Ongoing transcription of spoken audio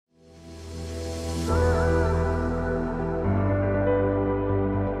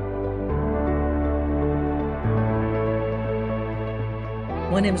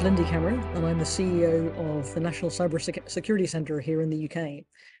My name is Lindy Cameron, and I'm the CEO of the National Security Centre here in the UK.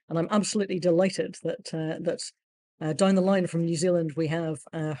 And I'm absolutely delighted that down the line from New Zealand we have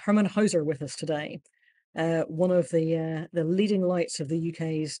Hermann Hauser with us today, one of the leading lights of the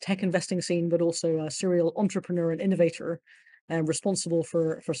UK's tech investing scene, but also a serial entrepreneur and innovator, responsible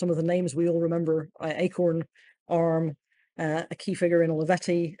for some of the names we all remember: Acorn, Arm, a key figure in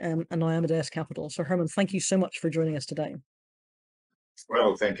Olivetti, and now Amadeus Capital. So Hermann, thank you so much for joining us today.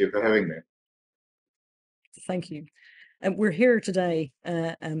 Well, thank you for having me. Thank you. And we're here today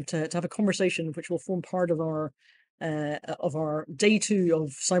to have a conversation which will form part of our day two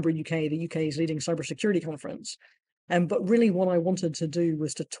of Cyber UK, the UK's leading cybersecurity conference. But really what I wanted to do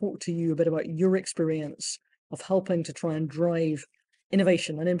was to talk to you a bit about your experience of helping to try and drive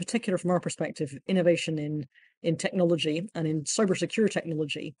innovation, and in particular from our perspective, innovation in technology and in cybersecure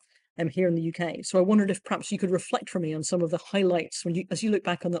technology here in the UK. So I wondered if perhaps you could reflect for me on some of the highlights as you look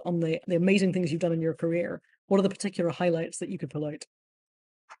back on the amazing things you've done in your career. What are the particular highlights that you could pull out?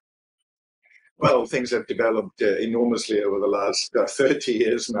 Well, things have developed enormously over the last 30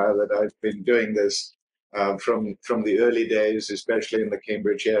 years now that I've been doing this, from the early days, especially in the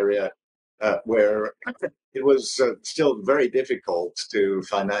Cambridge area, where it was still very difficult to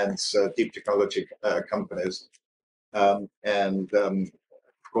finance deep technology companies. Of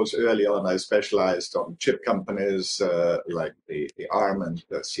course, early on, I specialized on chip companies like the Arm and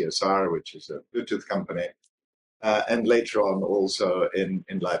the CSR, which is a Bluetooth company, and later on also in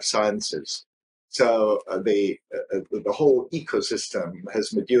life sciences. So the whole ecosystem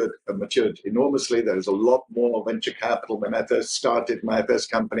has matured enormously. There's a lot more venture capital. When I first started my first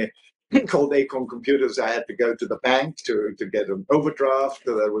company called Acorn Computers, I had to go to the bank to get an overdraft.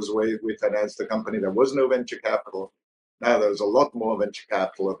 That was the way we financed the company. There was no venture capital. Now there's a lot more venture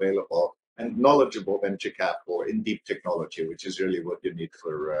capital available, and knowledgeable venture capital in deep technology, which is really what you need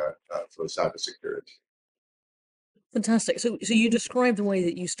for cybersecurity. Fantastic. So you described the way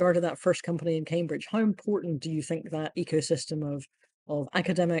that you started that first company in Cambridge. How important do you think that ecosystem of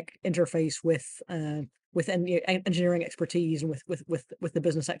academic interface with engineering expertise and with the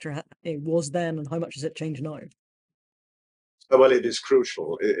business sector was then, and how much has it changed now? Well, it is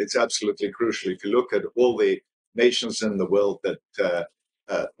crucial. It's absolutely crucial. If you look at all the nations in the world that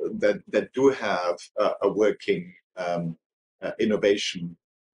do have a working innovation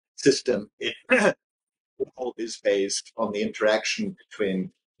system, it all is based on the interaction between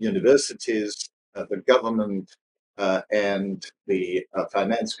universities, the government, and the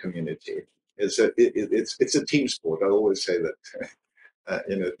finance community. It's a team sport. I always say that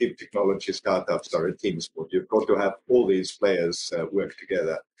deep technology startups are a team sport. You've got to have all these players work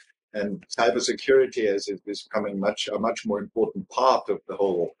together. And cybersecurity is becoming a much more important part of the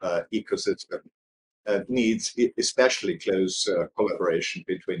whole ecosystem. Needs especially close collaboration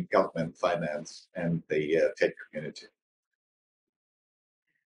between government, finance, and the tech community.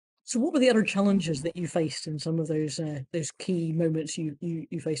 So what were the other challenges that you faced in some of those key moments you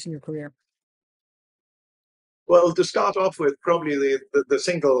faced in your career? Well, to start off with, probably the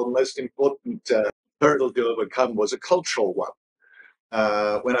single most important hurdle to overcome was a cultural one.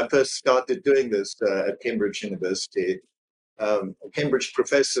 When I first started doing this at Cambridge University, Cambridge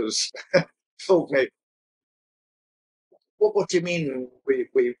professors told me, what do you mean we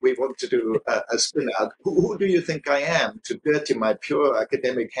want to do a spin-out? Who do you think I am to dirty my pure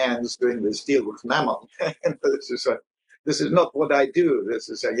academic hands doing this deal with Mammon? And this is not what I do. This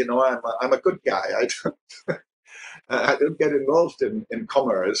is, I'm a good guy. I don't get involved in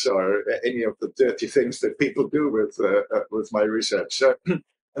commerce or any of the dirty things that people do with my research. So,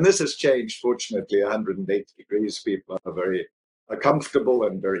 and this has changed, fortunately, 180 degrees. People are very comfortable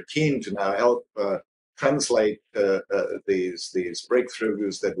and very keen to now help translate these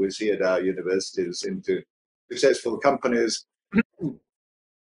breakthroughs that we see at our universities into successful companies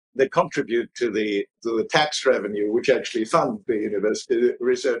that contribute to the tax revenue, which actually fund the university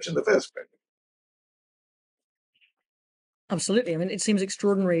research in the first place. Absolutely. I mean, it seems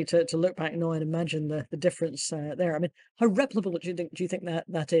extraordinary to look back now and imagine the difference there. I mean, how replicable do you think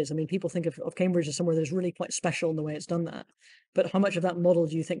that is? I mean, people think of Cambridge as somewhere that's really quite special in the way it's done that. But how much of that model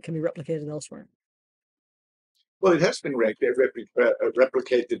do you think can be replicated elsewhere? Well, it has been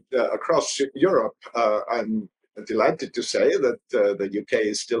replicated across Europe. I'm delighted to say that the UK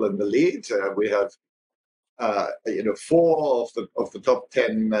is still in the lead. We have 4 of the top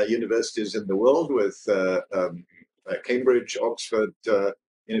 10 universities in the world, with Cambridge, Oxford,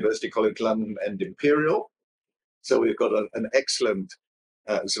 University College London, and Imperial. So we've got an excellent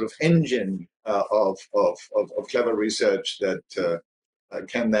sort of engine of clever research that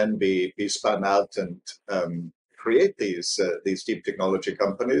can then be spun out and create these deep technology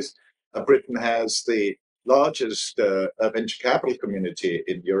companies. Britain has the largest venture capital community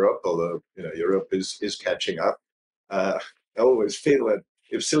in Europe, although Europe is catching up. I always feel that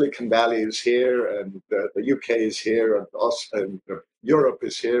if Silicon Valley is here and the UK is here and Europe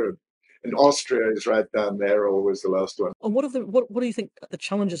is here and Austria is right down there, always the last one. And what do you think the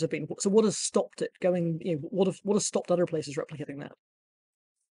challenges have been? So what has stopped it going? What has stopped other places replicating that?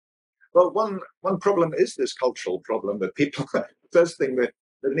 Well, one problem is this cultural problem that people. First thing that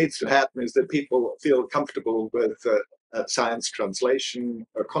needs to happen is that people feel comfortable with science translation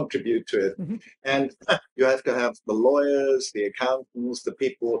or contribute to it, Mm-hmm. and you have to have the lawyers, the accountants, the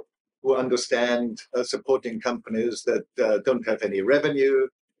people who understand supporting companies that don't have any revenue,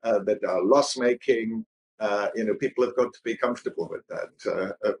 that are loss making. People have got to be comfortable with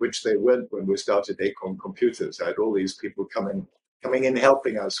that, which they weren't when we started Acorn Computers. I had all these people coming in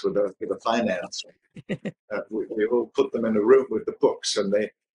helping us with the finance. We all put them in a room with the books, and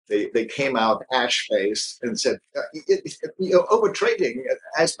they came out ash-faced and said, over trading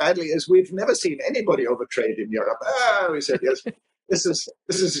as badly as we've never seen anybody overtrade in Europe. We said, yes, this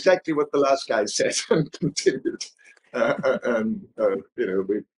is exactly what the last guy said, and continued.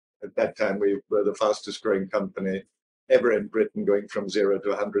 We at that time we were the fastest growing company ever in Britain, going from 0 to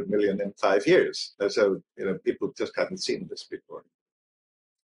 100 million in 5 years. So people just hadn't seen this before.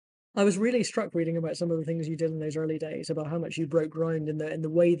 I was really struck reading about some of the things you did in those early days, about how much you broke ground in the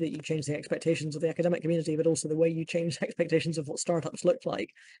way that you changed the expectations of the academic community, but also the way you changed expectations of what startups looked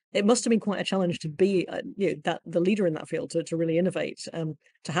like. It must have been quite a challenge to be the leader in that field, to really innovate,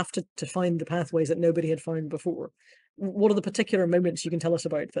 to have to find the pathways that nobody had found before. What are the particular moments you can tell us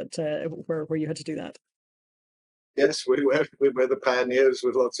about that where you had to do that? Yes, we were the pioneers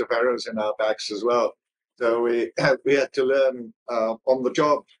with lots of arrows in our backs as well. So we had to learn on the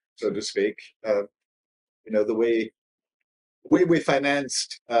job, so to speak. The way we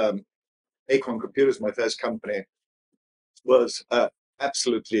financed Acorn Computers, my first company, was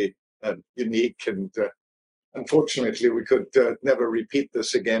absolutely unique, and unfortunately, we could never repeat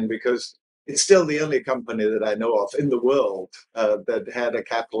this again, because it's still the only company that I know of in the world that had a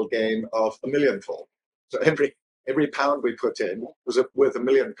capital gain of a millionfold. So every pound we put in was worth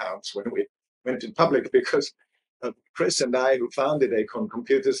 £1,000,000 when we went in public, because Chris and I, who founded Acorn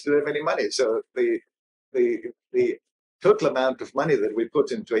Computers, didn't have any money. So the total amount of money that we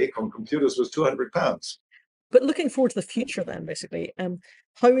put into Acorn Computers was £200. But looking forward to the future, then, basically,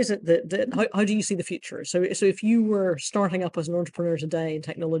 how is it how do you see the future? So if you were starting up as an entrepreneur today in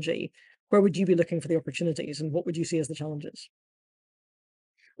technology, where would you be looking for the opportunities, and what would you see as the challenges?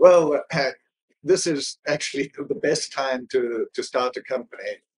 Well, this is actually the best time to start a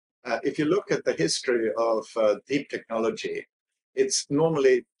company. If you look at the history of deep technology, it's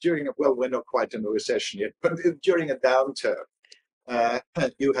normally we're not quite in a recession yet, but during a downturn,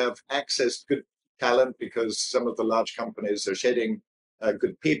 you have access to good talent, because some of the large companies are shedding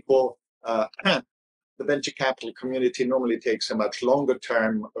good people. The venture capital community normally takes a much longer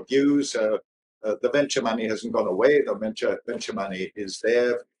term view. So the venture money hasn't gone away. The venture money is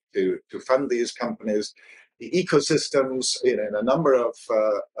there to fund these companies. The ecosystems in a number of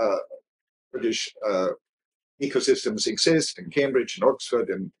British ecosystems exist in Cambridge and Oxford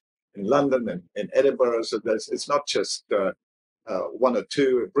and in London and in Edinburgh. So it's not just one or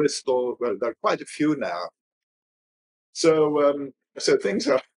two in Bristol. Well, there are quite a few now. So things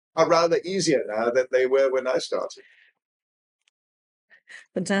are rather easier now than they were when I started.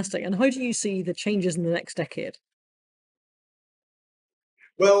 Fantastic. And how do you see the changes in the next decade?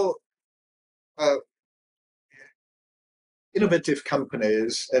 Well, innovative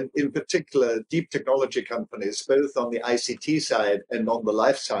companies, and in particular deep technology companies, both on the ICT side and on the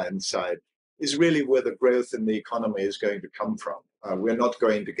life science side, is really where the growth in the economy is going to come from. We're not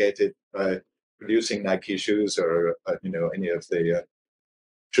going to get it by producing Nike shoes or any of the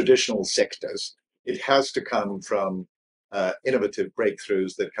traditional sectors. It has to come from innovative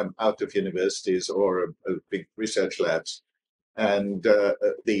breakthroughs that come out of universities or big research labs. And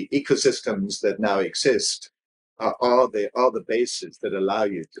the ecosystems that now exist are the bases that allow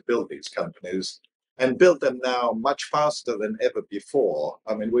you to build these companies, and build them now much faster than ever before.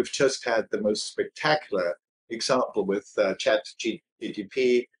 I mean, we've just had the most spectacular example with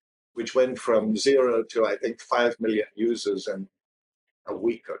ChatGPT, which went from 0 to, I think, 5 million users in a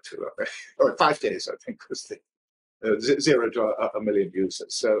week or two, or 5 days, I think, was the 0 to a million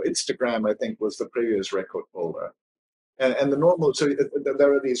users. So Instagram, I think, was the previous record holder. And the normal, so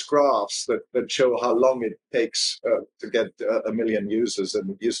there are these graphs that show how long it takes to get a million users, and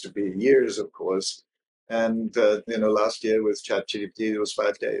it used to be years, of course. And last year with ChatGPT, it was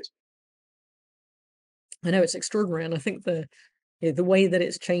 5 days. I know it's extraordinary, and I think the way that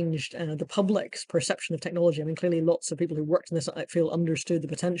it's changed the public's perception of technology. I mean, clearly, lots of people who worked in this field understood the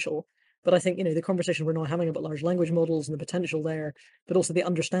potential. But I think the conversation we're now having about large language models and the potential there, but also the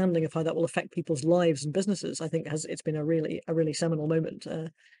understanding of how that will affect people's lives and businesses, I think it's been a really seminal moment,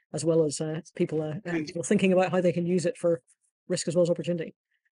 as well as people thinking about how they can use it for risk as well as opportunity.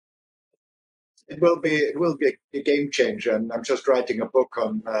 It will be a game changer, and I'm just writing a book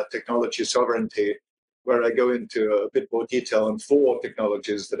on technology sovereignty, where I go into a bit more detail on 4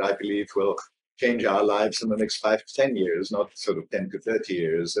 technologies that I believe will change our lives in the next 5 to 10 years, not sort of 10 to 30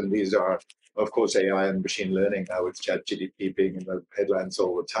 years. And these are, of course, AI and machine learning. Now with ChatGPT being in the headlines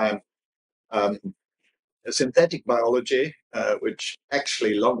all the time. Um, Synthetic biology, which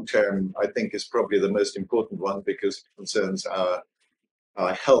actually long term I think is probably the most important one because it concerns our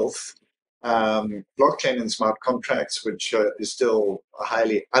health. Blockchain and smart contracts, which is still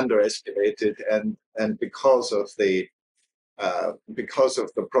highly underestimated, and because of the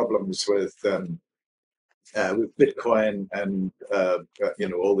problems with Bitcoin and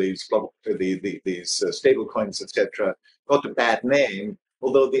all these stable coins, etc., got a bad name.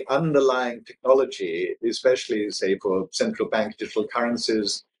 Although the underlying technology, especially say for central bank digital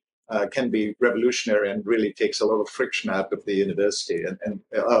currencies, can be revolutionary and really takes a lot of friction out of the university and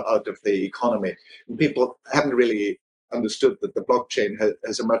out of the economy. And people haven't really understood that the blockchain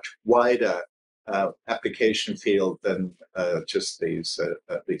has a much wider application field than just these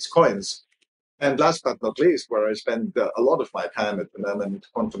coins. And last but not least, where I spend a lot of my time at the moment,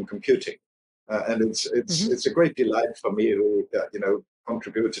 quantum computing, and it's it's Hmm. it's a great delight for me who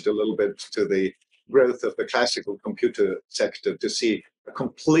contributed a little bit to the growth of the classical computer sector to see a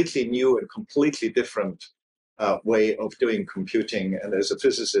completely new and completely different way of doing computing. And as a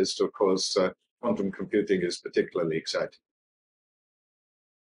physicist, of course, quantum computing is particularly exciting.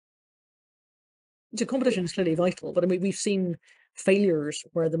 So competition is clearly vital, but I mean, we've seen failures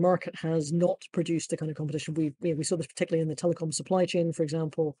where the market has not produced the kind of competition. We saw this particularly in the telecom supply chain, for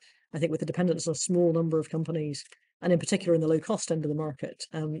example. I think with the dependence on a small number of companies, and in particular in the low cost end of the market,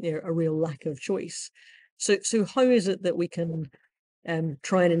 a real lack of choice. So how is it that we can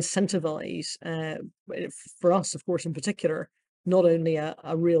try and incentivize, for us, of course, in particular, not only a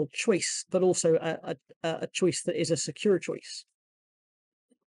real choice, but also a choice that is a secure choice?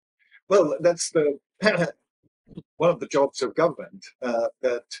 Well, that's the one of the jobs of government,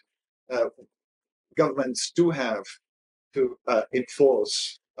 that uh, governments do have to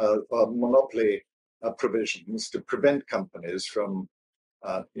enforce monopoly provisions to prevent companies from,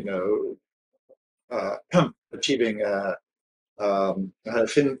 you know, achieving a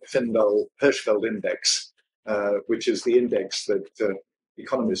Findel-Hirschfeld index, which is the index that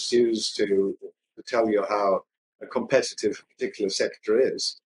economists use to tell you how competitive a particular sector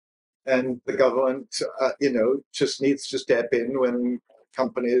is. And the government, just needs to step in when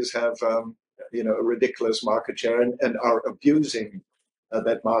companies have, a ridiculous market share and are abusing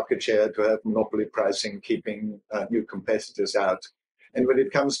that market share to have monopoly pricing, keeping new competitors out. And when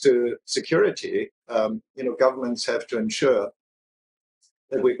it comes to security, governments have to ensure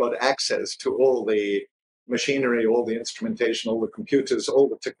that we've got access to all the machinery, all the instrumentation, all the computers, all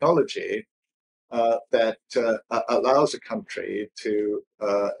the technology that allows a country to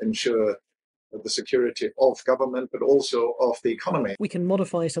ensure the security of government, but also of the economy. We can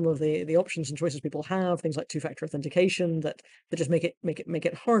modify some of the options and choices people have, things like two-factor authentication that just make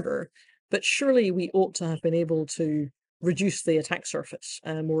it harder. But surely we ought to have been able to reduce the attack surface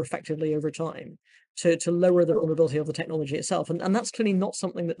more effectively over time to lower the vulnerability of the technology itself. And that's clearly not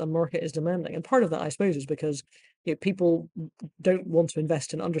something that the market is demanding. And part of that, I suppose, is because people don't want to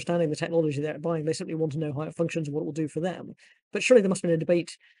invest in understanding the technology they're buying. They simply want to know how it functions and what it will do for them. But surely there must have been a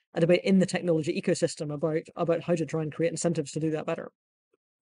debate in the technology ecosystem about how to try and create incentives to do that better.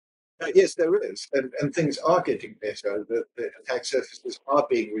 Yes, there is, and things are getting better. The attack surfaces are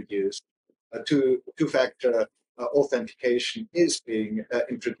being reduced. Two-factor authentication is being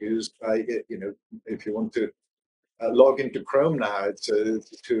introduced by, if you want to log into Chrome now, it's a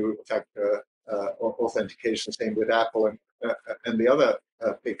two-factor authentication, same with Apple and the other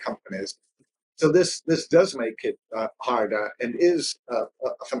big companies. So this does make it harder and is a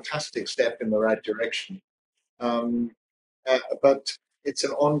fantastic step in the right direction. Um, but it's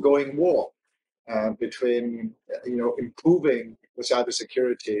an ongoing war between improving the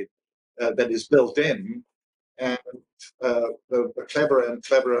cybersecurity that is built in and the cleverer and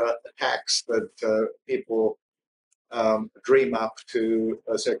cleverer attacks that people dream up to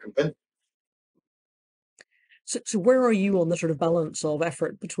circumvent. So where are you on the sort of balance of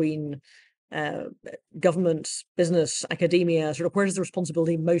effort between uh, government, business, academia? Sort of where does the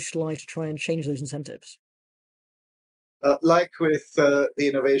responsibility most lie to try and change those incentives? Like with the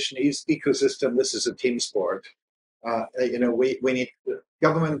innovation ecosystem, this is a team sport. We need the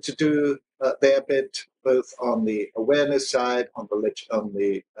government to do their bit, both on the awareness side, on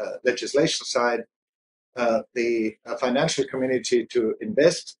the legislation side, the financial community to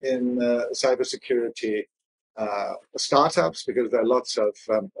invest in cybersecurity startups, because there are lots of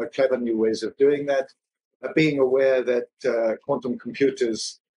clever new ways of doing that. Being aware that quantum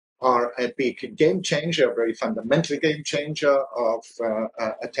computers are a big game changer, a very fundamental game changer of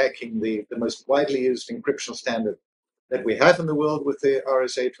attacking the most widely used encryption standard that we have in the world with the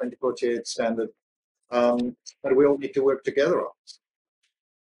RSA 2048 standard. But we all need to work together on it.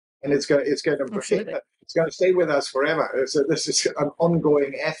 And Absolutely. it's going to stay with us forever. So this is an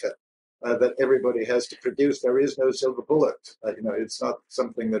ongoing effort that everybody has to produce. There is no silver bullet. It's not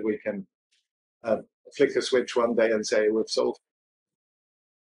something that we can uh, flick a switch one day and say we've solved.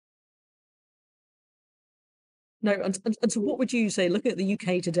 No, and so what would you say, looking at the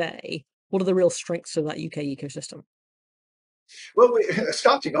UK today, what are the real strengths of that UK ecosystem? Well,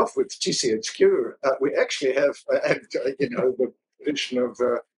 starting off with GCHQ, we actually have, the tradition of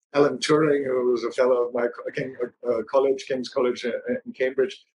Alan Turing, who was a fellow of my King's College in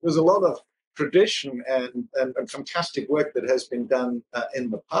Cambridge. There's a lot of tradition and fantastic work that has been done in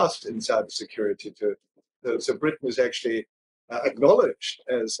the past in cybersecurity. So Britain is actually acknowledged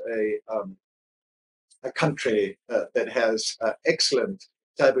as a country that has excellent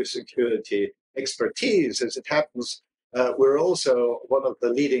cybersecurity expertise. As it happens, we're also one of the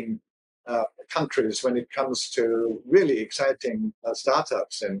leading countries when it comes to really exciting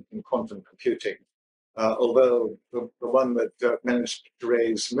startups in quantum computing. Although the one that managed to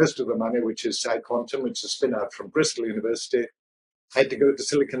raise most of the money, which is PsiQuantum, which is a spin out from Bristol University, had to go to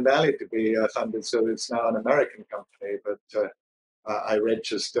Silicon Valley to be funded, so it's now an American company. But I read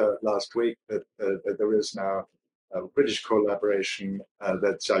just last week that there is now a British collaboration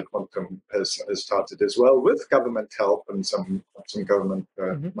that PsiQuantum has started as well, with government help and some government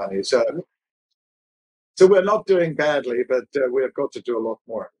money. So we're not doing badly, but we have got to do a lot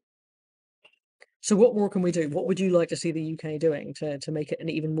more. So what more can we do? What would you like to see the UK doing to make it an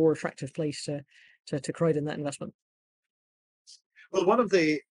even more attractive place to create in that investment? Well, one of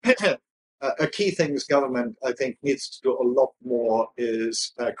the key things government, I think, needs to do a lot more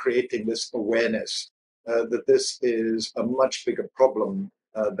is creating this awareness that this is a much bigger problem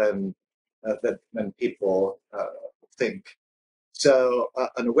than people think. So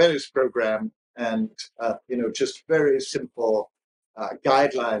an awareness program and just very simple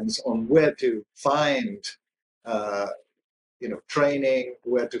guidelines on where to find training,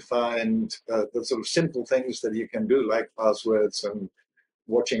 where to find the sort of simple things that you can do, like passwords and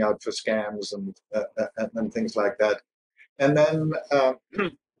watching out for scams and things like that. And then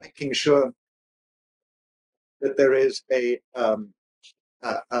making sure that there is that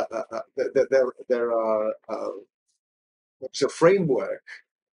there are it's a framework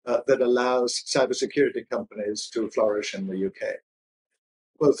that allows cybersecurity companies to flourish in the UK,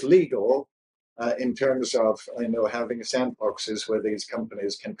 both legal in terms of having sandboxes where these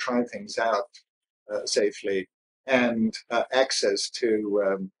companies can try things out safely, and access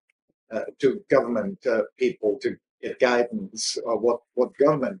to government people to get guidance of what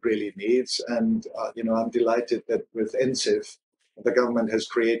government really needs. And I'm delighted that with NCIF, the government has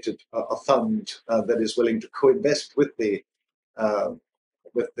created a fund that is willing to co-invest with the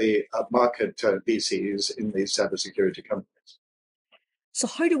market VCs in these cybersecurity companies. So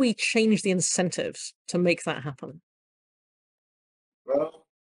how do we change the incentives to make that happen? Well,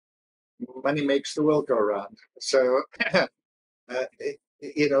 money makes the world go round. So,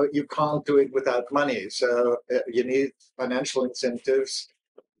 you can't do it without money. So you need financial incentives.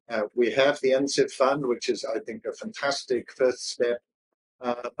 We have the NCIF fund, which is, I think, a fantastic first step.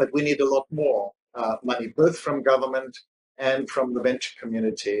 But we need a lot more money, both from government and from the venture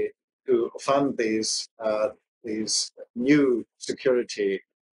community, to fund these new security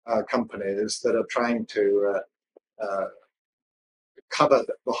companies that are trying to cover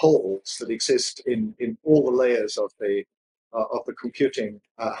the holes that exist in all the layers of the computing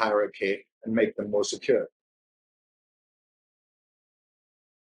hierarchy and make them more secure.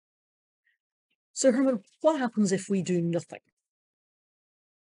 So Hermann, what happens if we do nothing?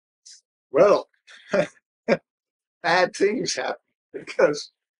 Well, bad things happen,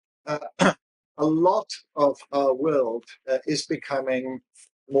 because a lot of our world is becoming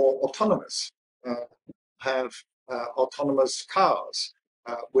more autonomous. Have autonomous cars.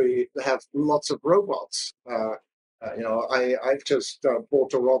 We have lots of robots. I've just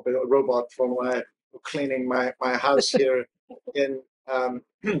bought a robot for cleaning my house here in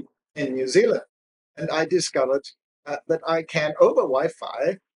in New Zealand, and I discovered that I can, over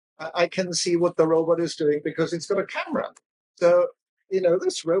Wi-Fi, I can see what the robot is doing because it's got a camera. So,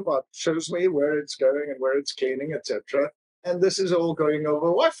 this robot shows me where it's going and where it's cleaning, etc. And this is all going over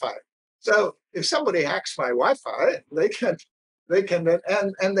Wi-Fi. So if somebody hacks my Wi-Fi, they can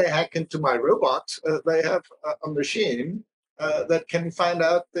and they hack into my robot. They have a machine that can find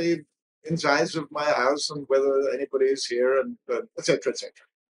out the insides of my house and whether anybody is here and etc. etc.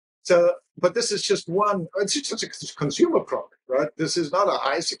 So, but this is just one, it's just a consumer product, right? This is not a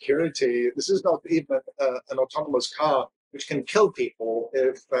high security, this is not even an autonomous car which can kill people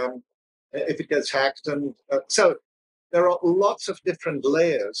if it gets hacked. And so there are lots of different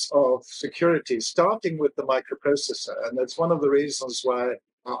layers of security, starting with the microprocessor. And that's one of the reasons why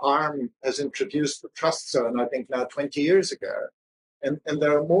ARM has introduced the trust zone, I think now 20 years ago. And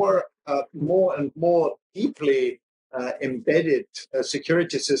there are more and more deeply embedded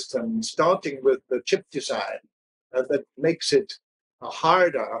security systems, starting with the chip design, that makes it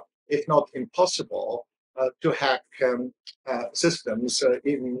harder, if not impossible, to hack systems,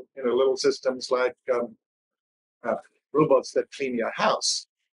 even little systems like uh, robots that clean your house.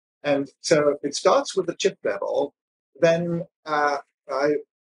 And so it starts with the chip level. Then I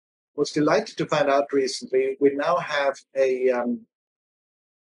was delighted to find out recently we now have a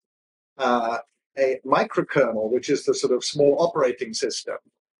microkernel, which is the sort of small operating system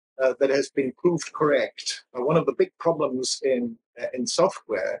that has been proved correct. One of the big problems in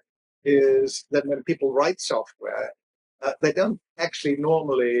software is that when people write software, they don't actually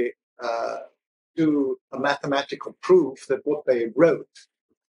normally do a mathematical proof that what they wrote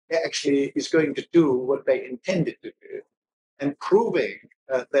actually is going to do what they intended to do. And proving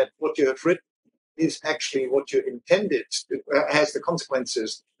that what you have written is actually what you intended, has the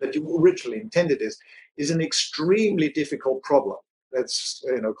consequences that you originally intended is an extremely difficult problem. That's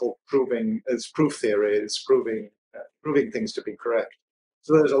called proving. It's proof theory. It's proving things to be correct.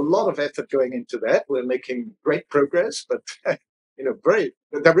 So there's a lot of effort going into that. We're making great progress, but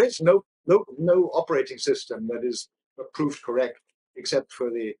there is no operating system that is proved correct except for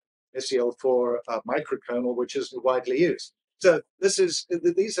the SEL4 microkernel, which is widely used. So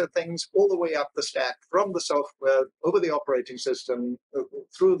these are things all the way up the stack, from the software over the operating system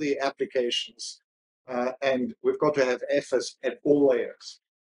through the applications, and we've got to have efforts at all layers.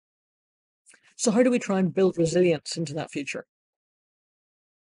 So how do we try and build resilience into that future?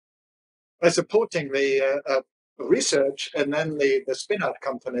 By supporting the research and then the spin-out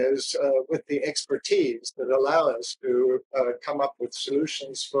companies with the expertise that allow us to come up with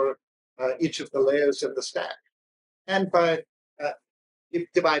solutions for each of the layers of the stack, and by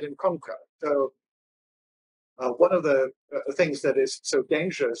divide and conquer. So one of the things that is so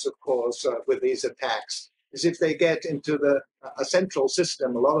dangerous, of course, with these attacks is if they get into a central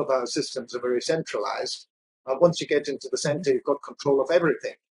system. A lot of our systems are very centralized. Once you get into the center, you've got control of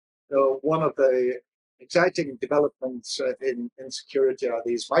everything. So one of the exciting developments in security are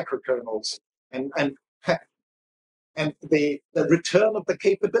these microkernels, and and the return of the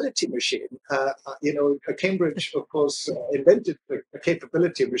capability machine. Cambridge, of course, invented the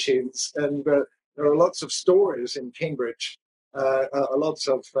capability machines, and there are lots of stories in Cambridge, lots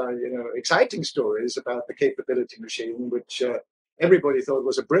of exciting stories about the capability machine, which everybody thought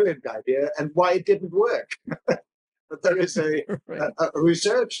was a brilliant idea, and why it didn't work. But there is Right. a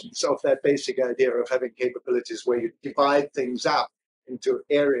resurgence of that basic idea of having capabilities where you divide things up into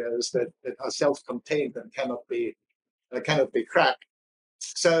areas that are self-contained and cannot be cracked.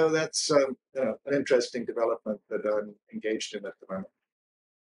 So that's an interesting development that I'm engaged in at the moment.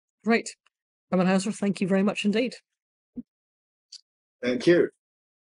 Right. Hermann Hauser, thank you very much indeed. Thank you.